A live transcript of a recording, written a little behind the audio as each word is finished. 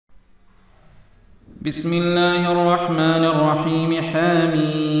بسم الله الرحمن الرحيم.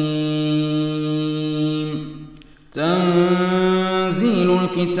 حميم. تنزيل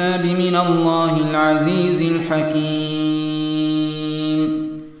الكتاب من الله العزيز الحكيم.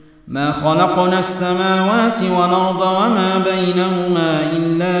 ما خلقنا السماوات والأرض وما بينهما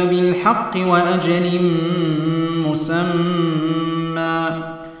إلا بالحق وأجل مسمى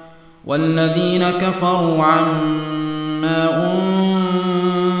والذين كفروا عما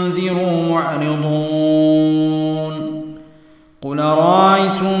أنذروا معرضون. قل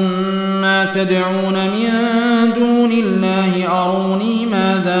رأيتم ما تدعون من دون الله أروني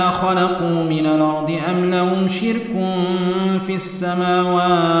ماذا خلقوا من الأرض أم لهم شرك في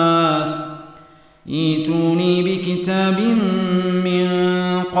السماوات ائتوني بكتاب من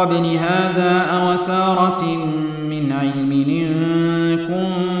قبل هذا أو أثارة من علم إن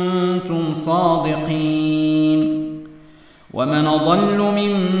كنتم صادقين. ومن أضل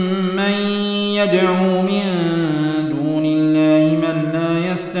ممن يدعو من دون الله من لا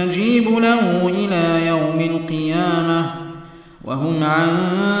يستجيب له إلى يوم القيامة وهم عن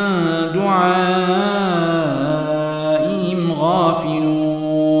دعائهم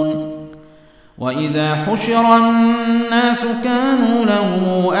غافلون. وإذا حشر الناس كانوا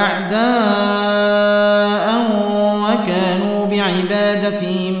لهم أعداء وكانوا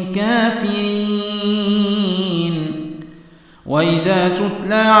بعبادتهم كافرين. وإذا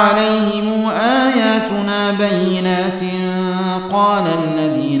تتلى عليهم آياتنا بينات قال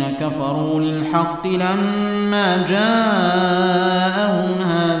الذين كفروا للحق لما جاءهم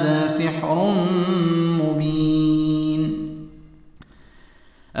هذا سحر مبين.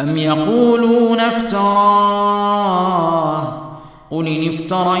 أم يقولون افتراه قل إن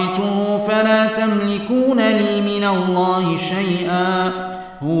افتريته فلا تملكون لي من الله شيئا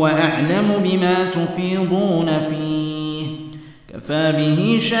هو أعلم بما تفيضون فيه كفى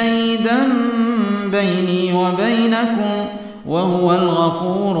به شهيدا بيني وبينكم وهو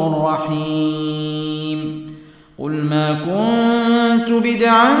الغفور الرحيم. قل ما كنت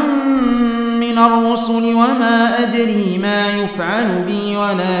بدعا من الرسل وما أدري ما يفعل بي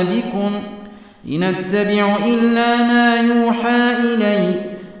ولا بكم إن أتبع إلا ما يوحى إلي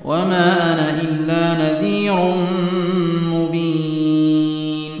وما أنا إلا نذير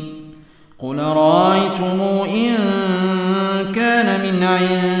مبين. قل رأيتم إن كان من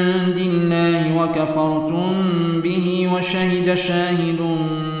عند الله وكفرتم به وشهد شاهد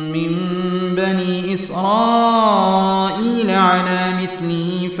من بني إسرائيل على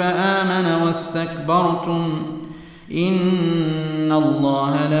مثله فآمن واستكبرتم إن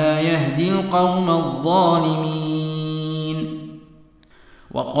الله لا يهدي القوم الظالمين.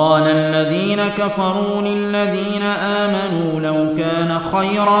 وقال الذين كفروا للذين آمنوا لو كان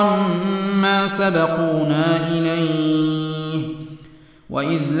خيرا ما سبقونا إليه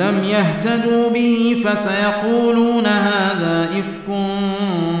وإذ لم يهتدوا به فسيقولون هذا إفك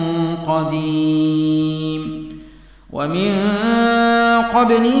قديم. ومن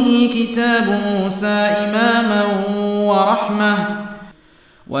قبله كتاب موسى إماما ورحمة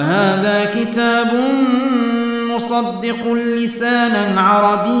وهذا كتاب مصدق لسانا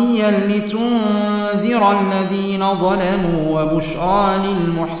عربيا لتنذر الذين ظلموا وبشرى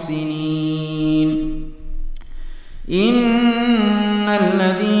للمحسنين. إن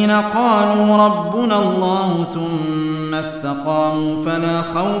الذين قالوا ربنا الله ثم استقاموا فلا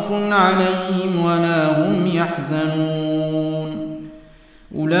خوف عليهم ولا هم يحزنون.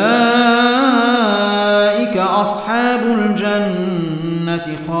 أولئك أصحاب الجنة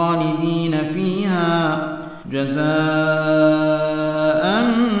خالدين فيها جزاء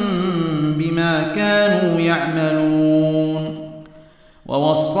بما كانوا يعملون.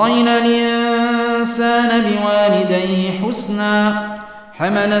 ووصينا الإنسان بوالديه حسنا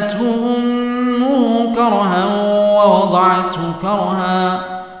حملته أمه كرها ووضعته كرها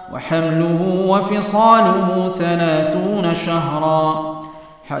وحمله وفصاله 30 شهرا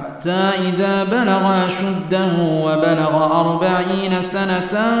حتى إذا بلغ أشده وبلغ 40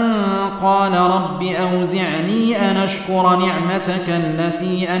 سنة قال رب أوزعني أن أشكر نعمتك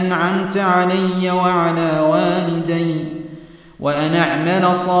التي أنعمت علي وعلى والدي وأن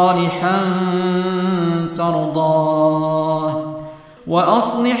أعمل صالحا ترضاه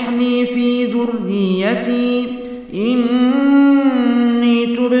وأصلح لي في ذريتي إني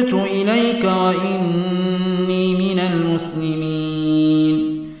تبت إليك وإني من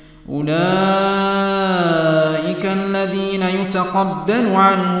المسلمين. أولئك الذين يتقبل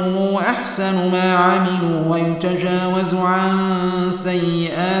عنهم أحسن ما عملوا ويتجاوز عن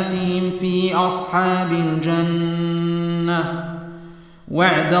سيئاتهم في أصحاب الجنة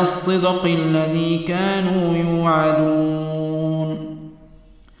وعد الصدق الذي كانوا يوعدون.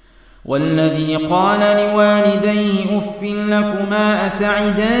 والذي قال لوالديه أف لكما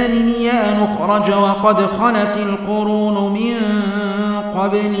أتعدانني أن أخرج وقد خلت القرون من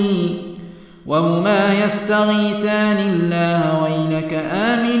قبلي وهما يستغيثان الله ويلك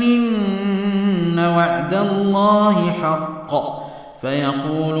آمنن وعد الله حق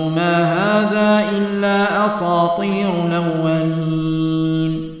فيقول ما هذا إلا أساطير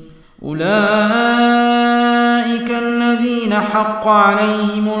الأولين أولئك الذين حق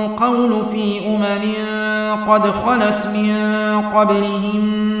عليهم القول في قد خلت من قبلهم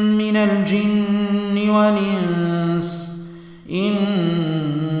من الجن والإنس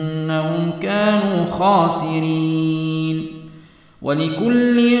إنهم كانوا خاسرين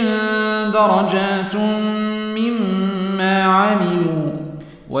ولكل درجات مما عملوا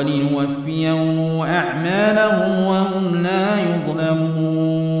ولنوفيهم أعمالهم وهم لا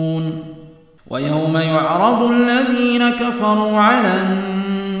يظلمون ويوم يعرض الذين كفروا على النار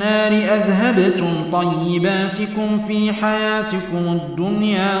أذهبتم طيباتكم في حياتكم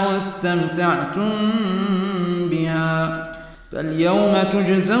الدنيا واستمتعتم بها فاليوم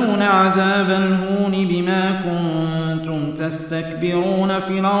تجزون عذاب الهون بما كنتم تستكبرون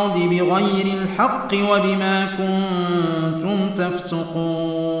في الأرض بغير الحق وبما كنتم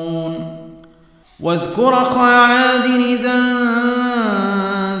تفسقون واذكر أخا عاد إذا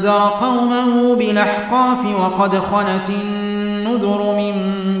أنذر قومه بالأحقاف وقد خلت النذر من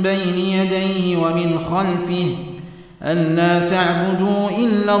بين يديه ومن خلفه ألا تعبدوا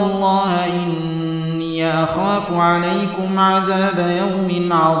إلا الله إني أخاف عليكم عذاب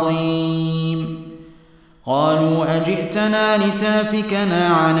يوم عظيم قالوا أجئتنا لتافكنا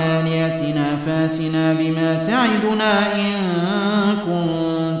عن آلهتنا فاتنا بما تعدنا إن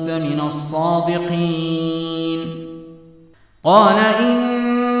كنت من الصادقين قال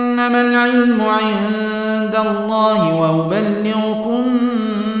إنما العلم عند الله وأبلغكم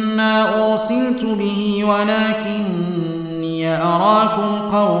ما أرسلت به ولكني أراكم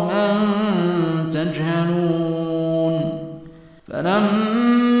قوما تجهلون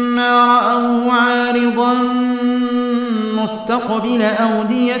فلما رأوه عارضا مستقبل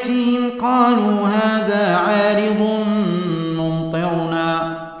أوديتهم قالوا هذا عارض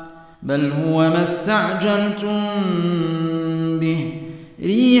ممطرنا بل هو ما استعجلتم به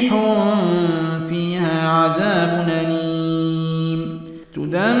ريح فيها عذاب أليم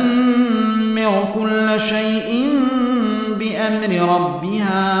تدمر كل شيء بأمر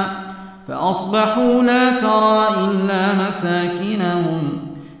ربها فأصبحوا لا ترى إلا مساكنهم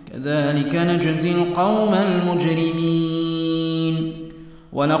كذلك نجزي القوم المجرمين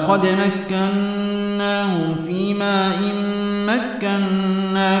ولقد مكناهم في ماء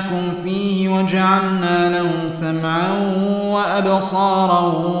مكناكم فيه وجعلنا لهم سمعا وأبصارا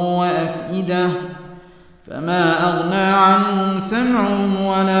وأفئدة فما أغنى عنهم سمعهم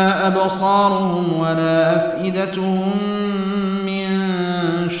ولا أبصارهم ولا أفئدتهم من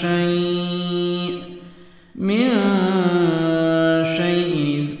شيء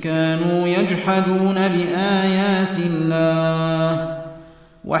إذ كانوا يجحدون بآيات الله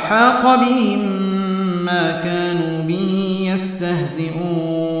وحاق بهم ما كانوا به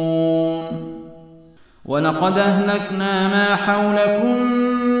يستهزئون ولقد أهلكنا ما حولكم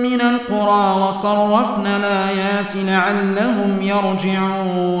من القرى وصرفنا الآيات لعلهم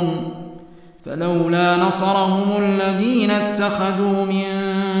يرجعون فلولا نصرهم الذين اتخذوا من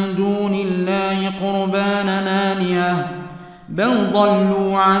دون الله قربانا آلهة بل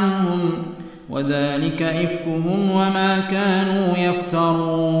ضلوا عنهم وذلك إفكهم وما كانوا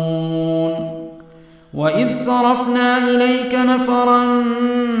يفترون وإذ صرفنا إليك نفرا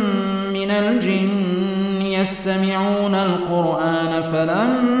من الجن يستمعون القرآن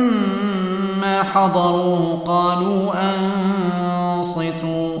فلما حضروه قالوا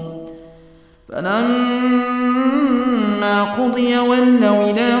أنصتوا فلما قضي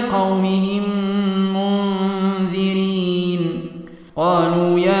ولوا إلى قومهم منذرين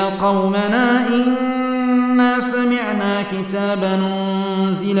قالوا يا قومنا إنا سمعنا كتابا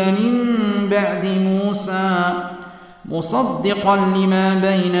أنزل من بعد موسى مصدقا لما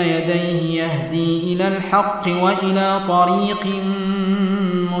بين يديه يهدي إلى الحق وإلى طريق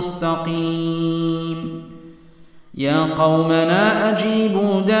مستقيم يا قومنا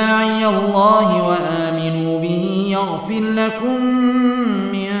أجيبوا داعي الله وآمنوا به يغفر لكم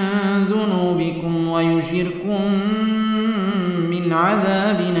من ذنوبكم ويجركم من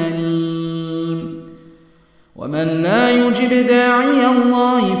عذاب أليم ومن لا يجب داعي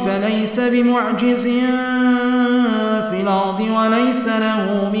الله فليس بمعجز في الأرض وليس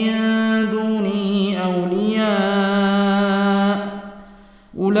له من دونه أولياء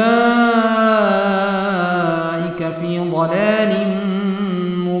أولئك في ضلال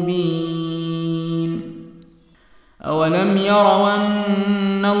مبين أولم يروا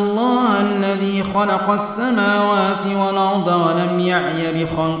أن الله الذي خلق السماوات والأرض ولم يعي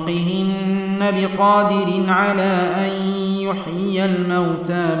بخلقهن بقادر على أن يحيي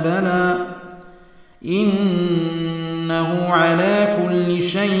الموتى بلى إنه على كل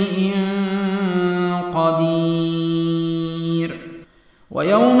شيء قدير.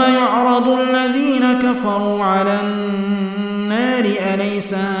 ويوم يعرض الذين كفروا على النار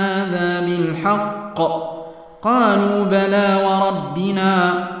أليس هذا بالحق قالوا بلى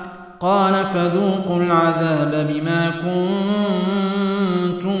وربنا قال فذوقوا العذاب بما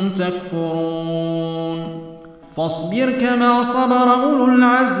كنتم تكفرون. فاصبر كما صبر أولو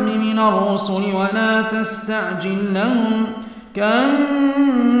العزم من الرسل ولا تستعجل لهم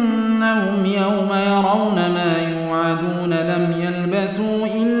كأنهم يوم يرون ما يوعدون لم يلبثوا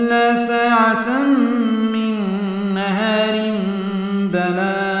إلا ساعة من نهار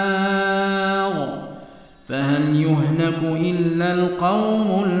بلاغ فهل يهلك إلا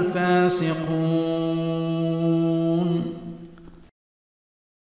القوم الفاسقون.